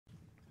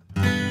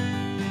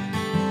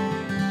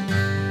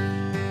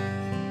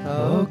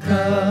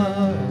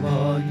come,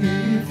 all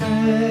ye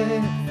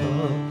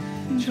faithful,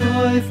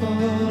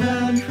 joyful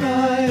and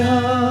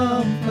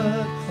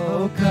triumphant.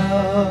 Oh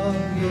come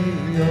ye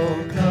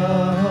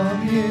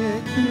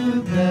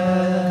to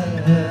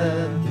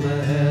Bethlehem.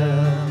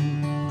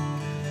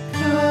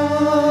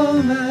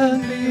 Come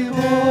and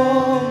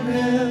behold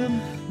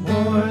him,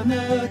 born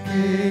the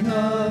King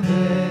of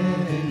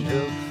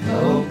angels.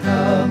 Oh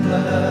come,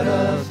 let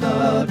us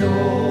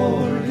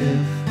adore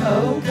him.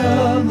 Oh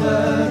come,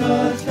 let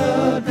us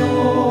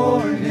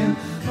adore him.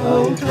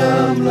 Oh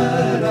come,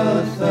 let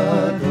us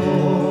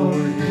adore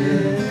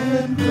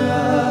him,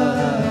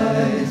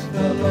 Christ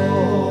the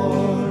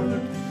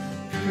Lord.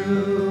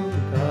 True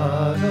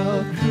God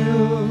of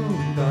true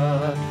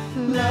God,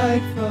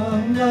 light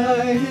from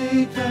light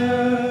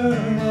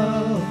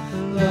eternal,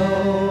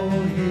 lo,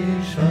 he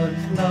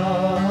shuns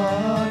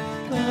not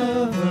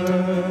the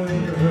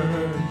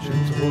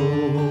Virgin's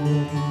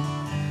womb.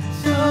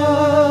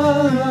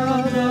 Son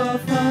of the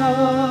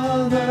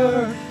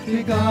Father,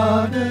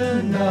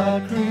 begotten,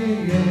 not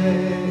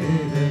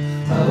created.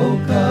 Oh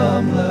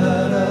come,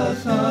 let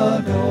us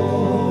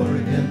adore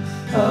him.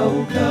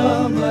 Oh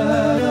come,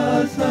 let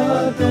us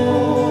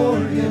adore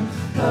him.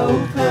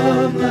 Oh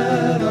come,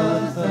 let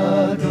us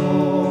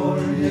adore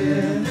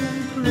him,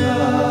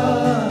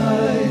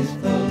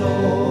 Christ the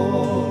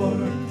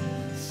Lord.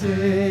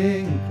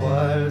 Sing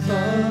choirs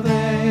of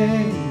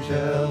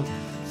angels,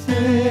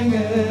 sing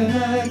in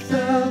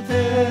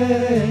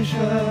exaltation.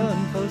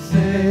 Oh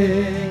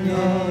sing,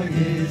 all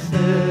ye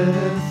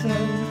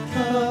citizens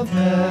of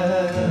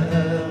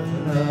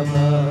heaven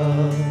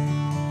above.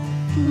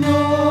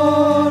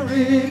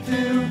 Glory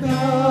to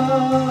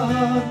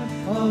God,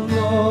 oh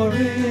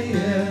glory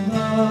in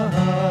the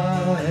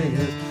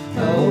highest.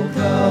 Oh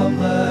come,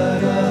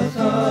 let us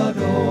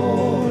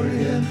adore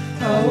him.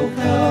 Oh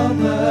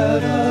come,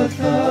 let us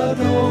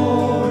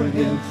adore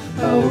him.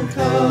 Oh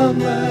come,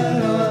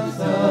 let us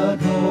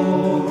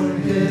adore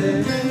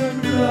him,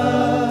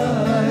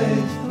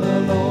 Christ the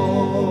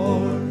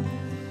Lord.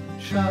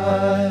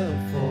 Child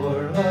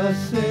for us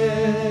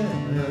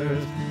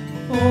sinners,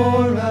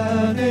 born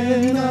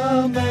in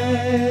a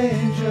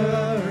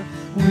manger,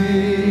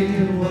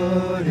 we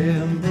would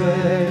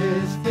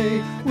embrace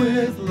thee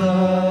with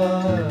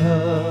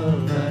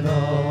love and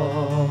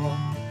awe.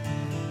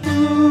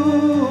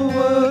 Who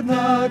would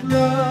not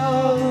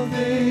love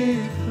thee,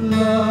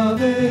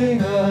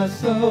 loving us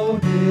so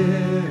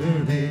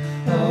dearly?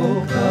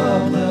 Oh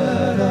come,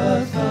 let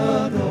us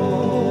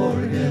adore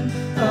him.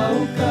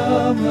 Oh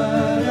come,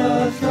 let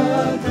us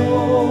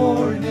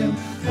adore him.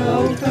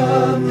 Oh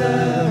come,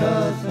 let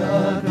us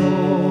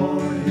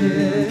adore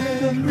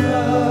him,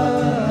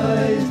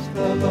 Christ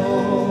the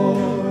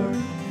Lord.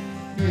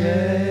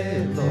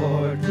 Yea,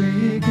 Lord,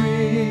 we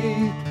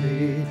greet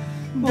thee,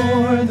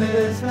 born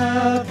this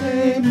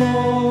happy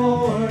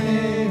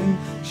morning.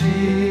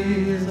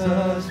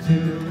 Jesus, to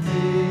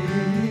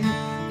thee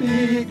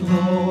be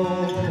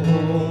glory.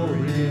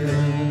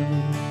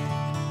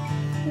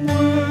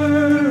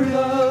 Word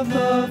of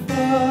the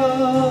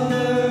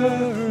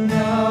Father,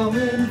 now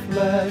in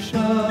flesh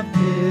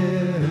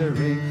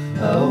appearing.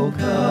 Oh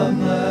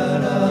come,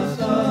 let us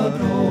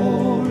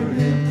adore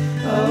him.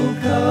 Oh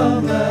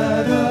come,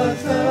 let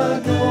us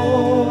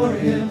adore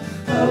him.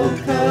 Oh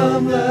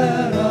come,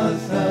 let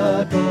us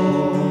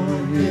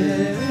adore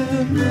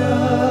him,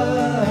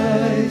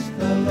 Christ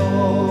the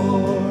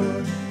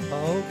Lord.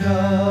 Oh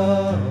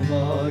come,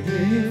 all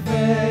ye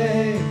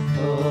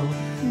faithful,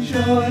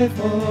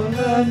 joyful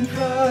and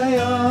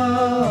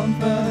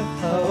triumphant.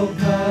 Oh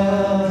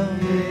come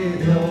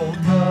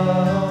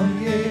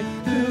ye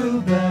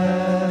to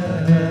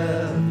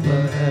Bethlehem.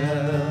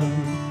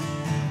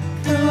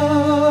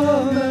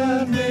 Come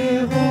and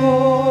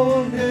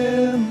behold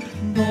him,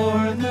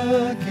 born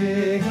the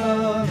King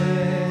of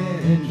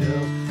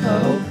angels.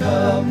 Oh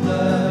come,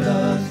 let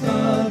us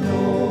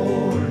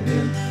adore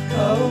him.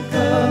 Oh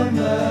come,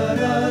 let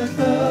us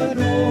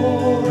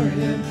adore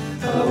him.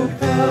 Oh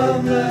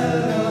come,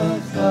 let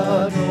us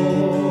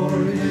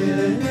adore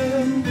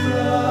him,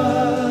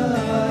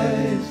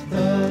 Christ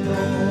the Lord.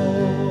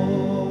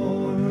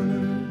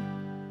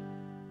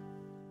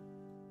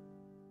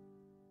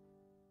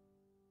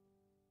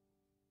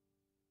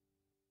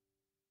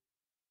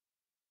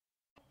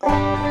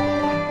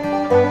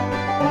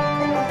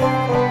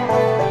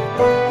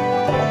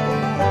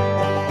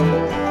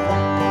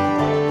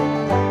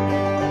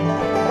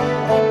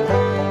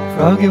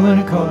 Froggy went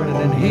a-courting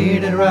and he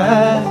did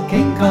ride.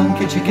 King Kong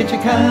kitchy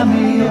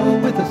cameo,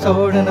 with a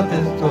sword and a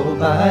pistol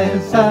by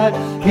his side.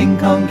 King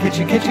Kong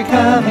kitchy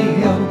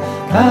cameo,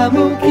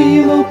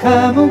 Kamuki, oh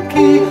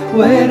Kamuki,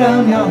 way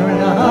down yonder in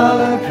a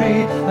hollow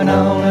tree, an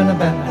owl and a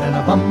bat and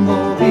a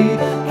bumblebee.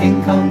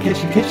 King Kong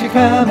kitchy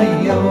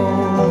cameo.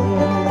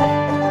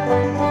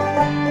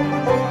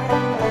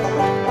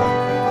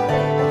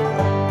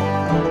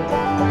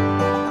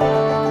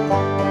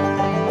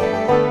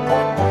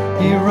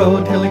 He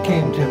rode till he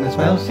came came to Miss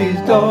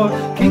Mousie's door.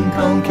 King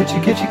Kong,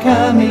 kitchy, kitchy,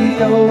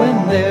 cameo,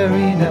 and there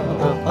he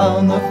knelt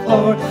upon the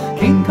floor.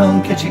 King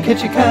Kong, kitchy,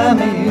 kitchy,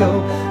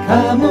 cameo,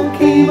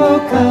 Kamuki, oh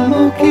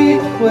Kamuki,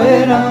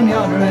 way down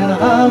yonder in a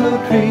hollow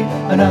tree,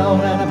 an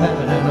owl and a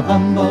bat and a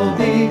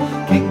bumblebee.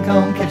 King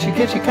Kong, kitchy,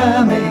 kitchy,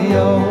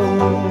 cameo.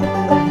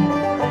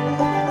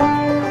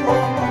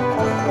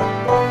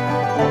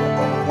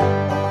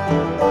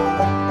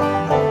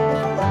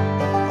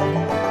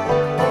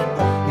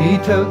 He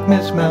took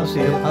Miss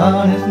Mousie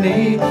upon his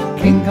knee.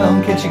 King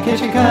Kong, kitchy,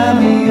 kitchy,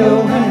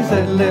 cameo, and he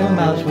said, little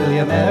mouse, will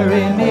you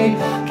marry me?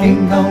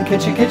 King Kong,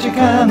 kitchy, kitchy,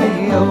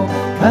 cameo,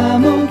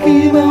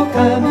 Kamuki, oh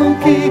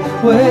Kamuki,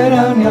 way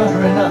down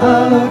yonder in a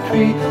hollow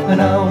tree, an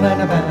owl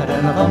and a bat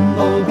and a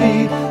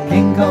bumblebee.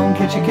 King Kong,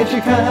 kitchy,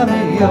 kitchy,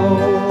 cameo.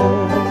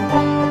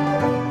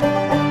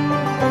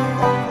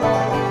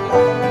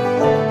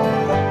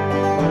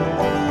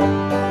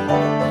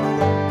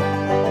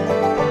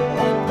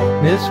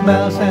 Miss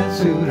Mouse had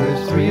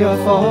suitors 3 or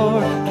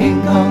 4.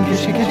 King Kong,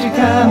 kitchy, kitchy,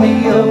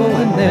 cameo,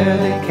 and there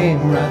they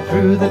came right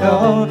through the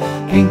door.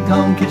 King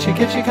Kong, kitchy,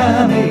 kitchy,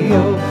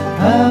 cameo,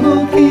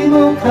 Kamuki,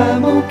 oh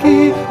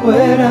Kamuki,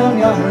 way down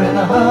yonder in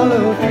a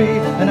hollow tree,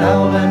 an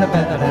owl and a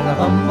bat and a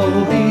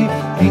bumblebee.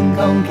 King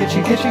Kong,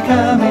 kitchy, kitchy,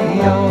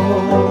 cameo.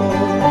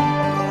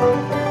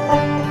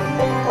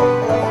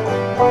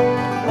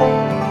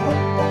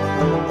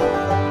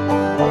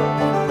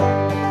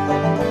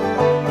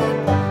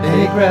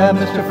 They grabbed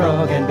Mr.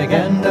 Frog and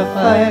began to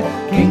fight.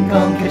 King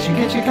Kong, kitchy,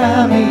 kitchy,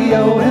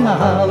 cameo, in the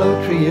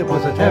hollow tree it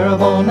was a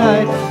terrible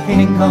night.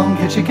 King Kong,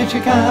 kitchy,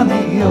 kitchy,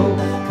 cameo,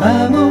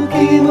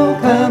 Kamuki, oh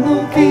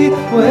Kamuki,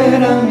 way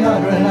down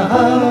yonder in a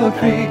hollow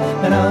tree,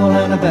 an owl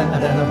and a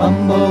bat and a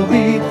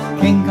bumblebee.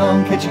 King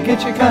Kong, kitchy,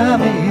 kitchy,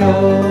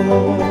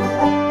 cameo.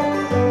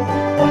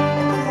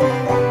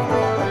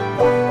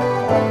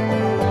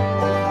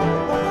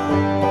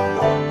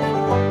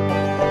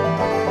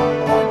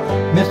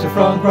 Mr.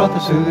 Frog brought the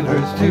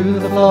suitors to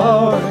the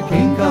floor.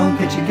 King Kong,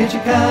 kitchy, kitchy,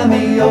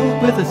 cameo,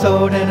 with a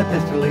sword and a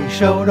pistol he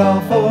showed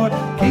all 4.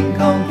 King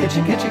Kong,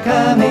 kitchy, kitchy,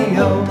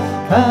 cameo,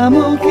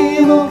 Kamuki,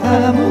 oh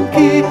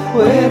Kamuki,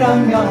 way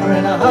down yonder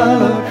in a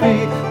hollow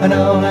tree, an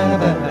owl and a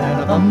bat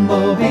and a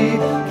bumblebee.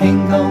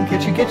 King Kong,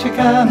 kitchy, kitchy,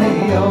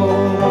 cameo.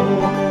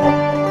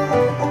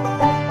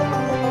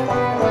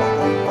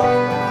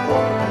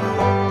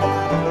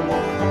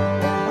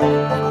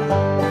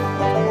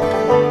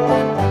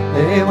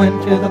 They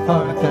went to the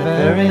park the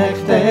very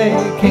next day.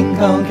 King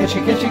Kong, kitchy,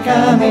 kitchy,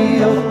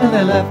 cameo, and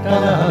they left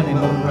on a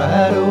honeymoon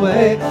right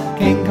away.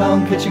 King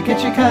Kong, kitchy,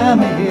 kitchy,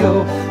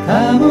 cameo,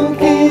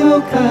 Kamuki,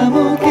 oh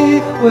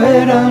Kamuki,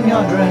 way down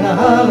yonder in a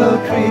hollow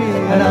tree,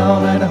 an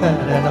owl and a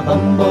bat and a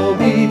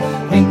bumblebee.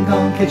 King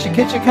Kong, kitchy,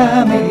 kitchy,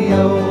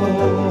 cameo.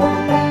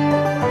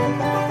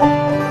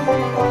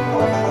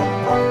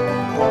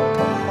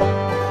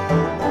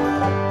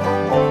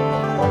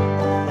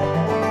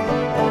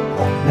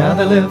 Now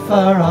they live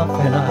far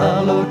off in a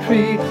hollow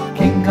tree.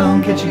 King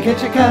Kong, kitchy,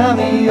 kitchy,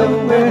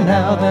 cameo, where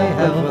now they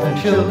have their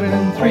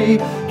children 3.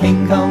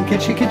 King Kong,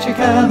 kitchy, kitchy,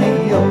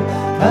 cameo,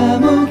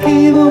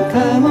 Kamuki, oh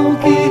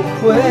Kamuki,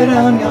 way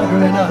down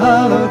yonder in a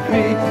hollow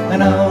tree,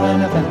 an owl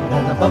and a bat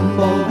and a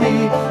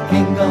bumblebee.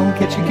 King Kong,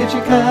 kitchy,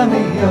 kitchy,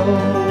 cameo.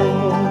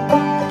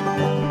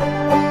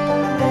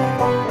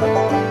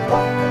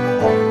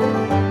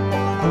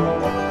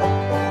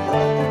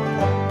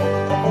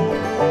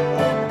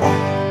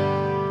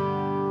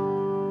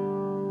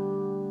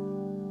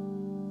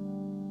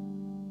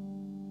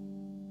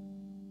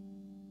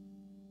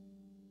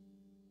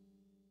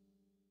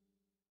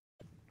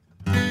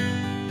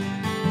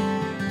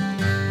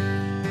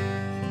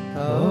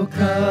 Oh,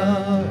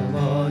 come,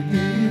 all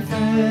ye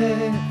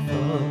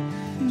faithful,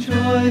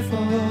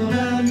 joyful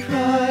and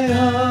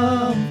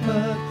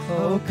triumphant.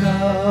 Oh,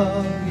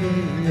 come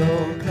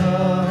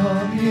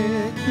ye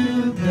to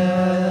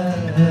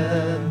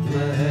Bethlehem.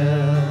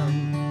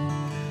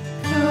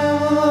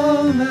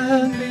 Come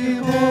and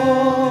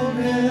behold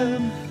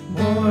him,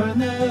 born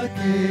the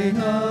King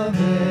of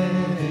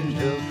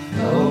angels.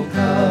 Oh,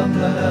 come,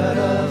 let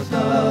us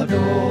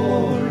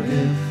adore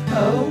him.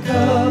 Oh,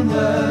 come,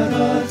 let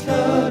us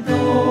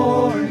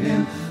adore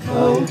him.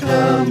 Oh,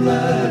 come,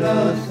 let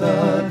us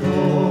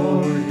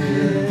adore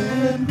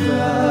him,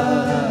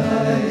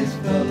 Christ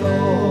the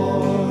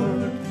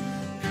Lord.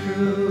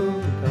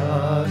 True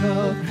God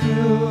of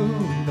true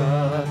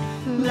God,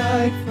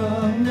 light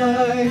from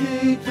light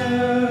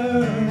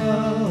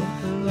eternal,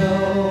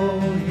 though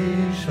he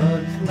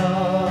shuts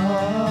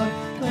not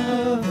the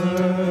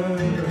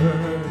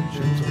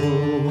virgin's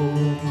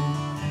womb.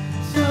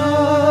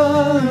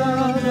 Son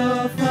of the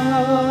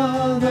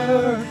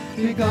Father,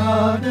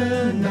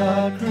 begotten,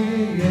 not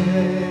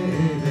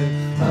created.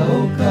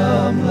 Oh,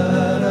 come,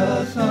 let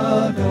us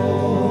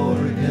adore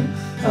him.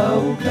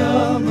 Oh,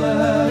 come,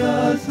 let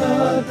us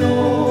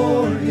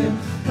adore him.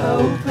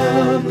 Oh,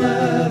 come,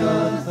 let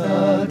us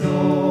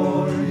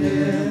adore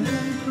him,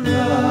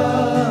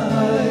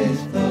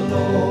 Christ the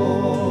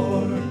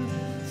Lord.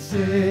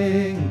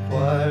 Sing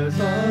choirs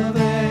of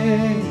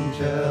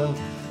angels,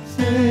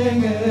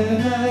 sing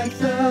in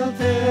accents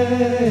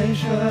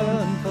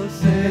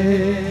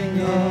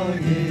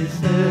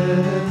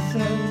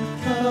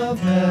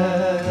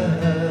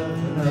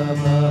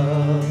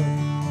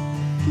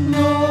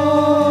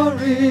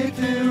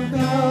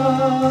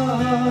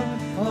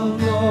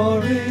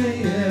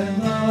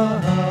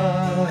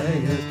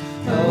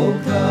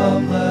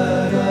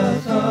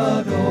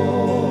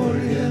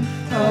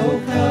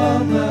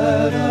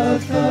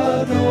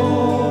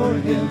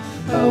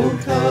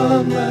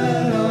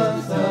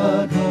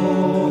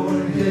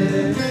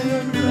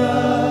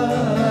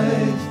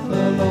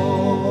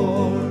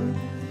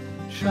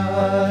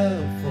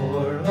child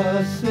for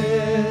us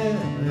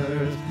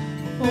sinners,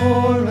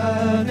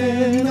 born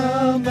in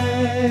a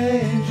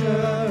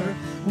manger,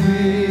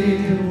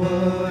 we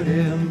would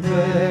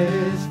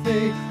embrace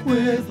thee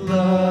with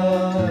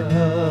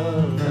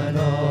love and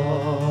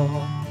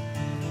all.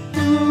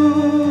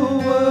 Who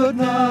would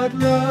not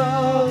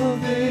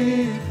love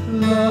thee,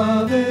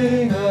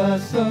 loving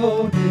us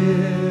so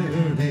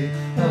dearly?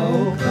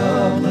 Oh,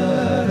 come,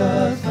 let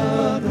us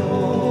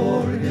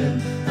adore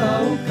him.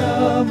 Oh,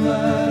 come,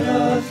 let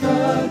us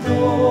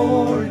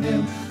adore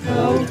him.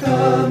 Oh,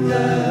 come,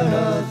 let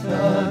us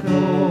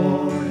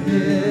adore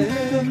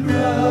him,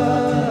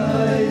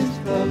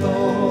 Christ the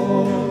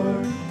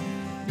Lord.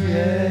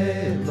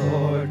 Yea,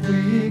 Lord,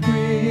 we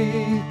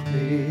greet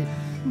thee,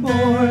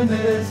 born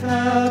this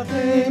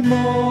happy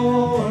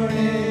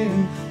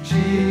morning.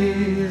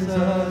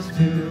 Jesus,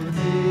 to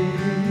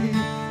thee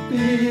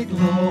be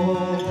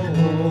glory.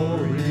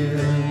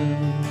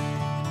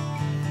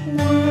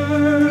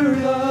 Word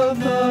of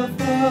the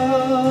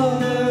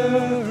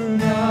Father,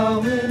 now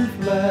in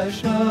flesh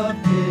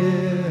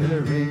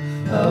appearing.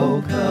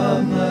 Oh,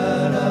 come,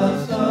 let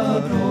us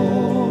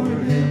adore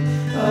him.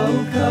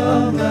 Oh,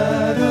 come,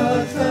 let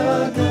us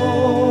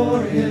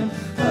adore him.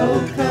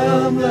 Oh,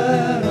 come, let